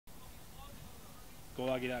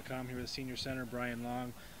GoLoggy.com here with senior center Brian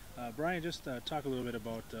Long. Brian, just talk a little bit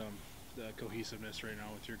about the cohesiveness right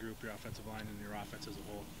now with your group, your offensive line, and your offense as a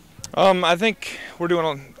whole. I think we're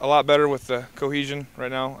doing a lot better with the cohesion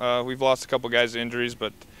right now. We've lost a couple guys to injuries,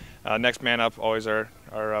 but next man up always our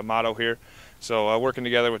motto here. So working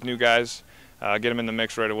together with new guys, get them in the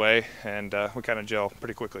mix right away, and we kind of gel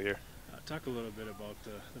pretty quickly here. Talk a little bit about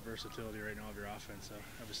the versatility right now of your offense.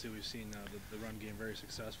 Obviously, we've seen the run game very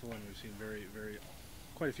successful, and we've seen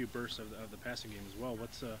quite a few bursts of the passing game as well.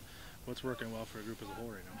 What's working well for a group as a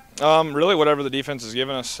whole right now? Really, whatever the defense is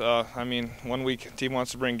giving us. I mean, 1 week a team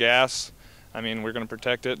wants to bring gas. I mean, we're going to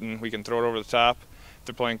protect it, and we can throw it over the top. If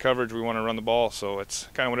they're playing coverage, we want to run the ball. So it's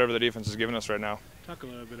kind of whatever the defense is giving us right now. Talk a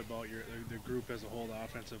little bit about the group as a whole, the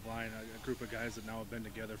offensive line, a group of guys that now have been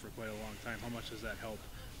together for quite a long time. How much does that help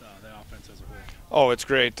the offense as a whole? Oh, it's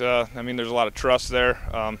great. I mean, there's a lot of trust there,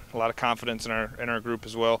 a lot of confidence in our group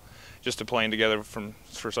as well. Just to playing together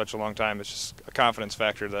for such a long time, it's just a confidence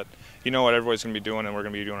factor that you know what everybody's going to be doing, and we're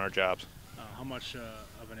going to be doing our jobs. How much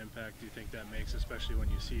of an impact do you think that makes, especially when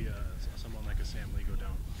you see someone like a Sam Lee go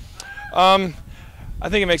down? I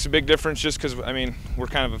think it makes a big difference just because, I mean, we're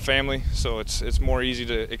kind of a family, so it's more easy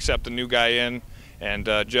to accept a new guy in and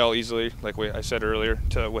gel easily, like I said earlier,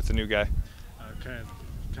 with the new guy.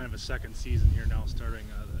 Kind of a second season here now, starting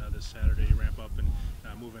this Saturday. You ramp up and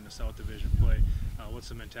move into South Division play. What's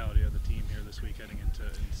the mentality of the team here this week heading into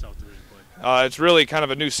South Division play? It's really kind of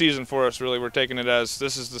a new season for us. Really, we're taking it as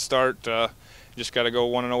this is the start. Just got to go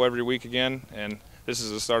 1-0 every week again, and this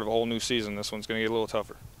is the start of a whole new season. This one's going to get a little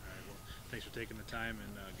tougher. All right, well, thanks for taking the time,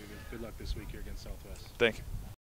 and good luck this week here against Southwest. Thank you.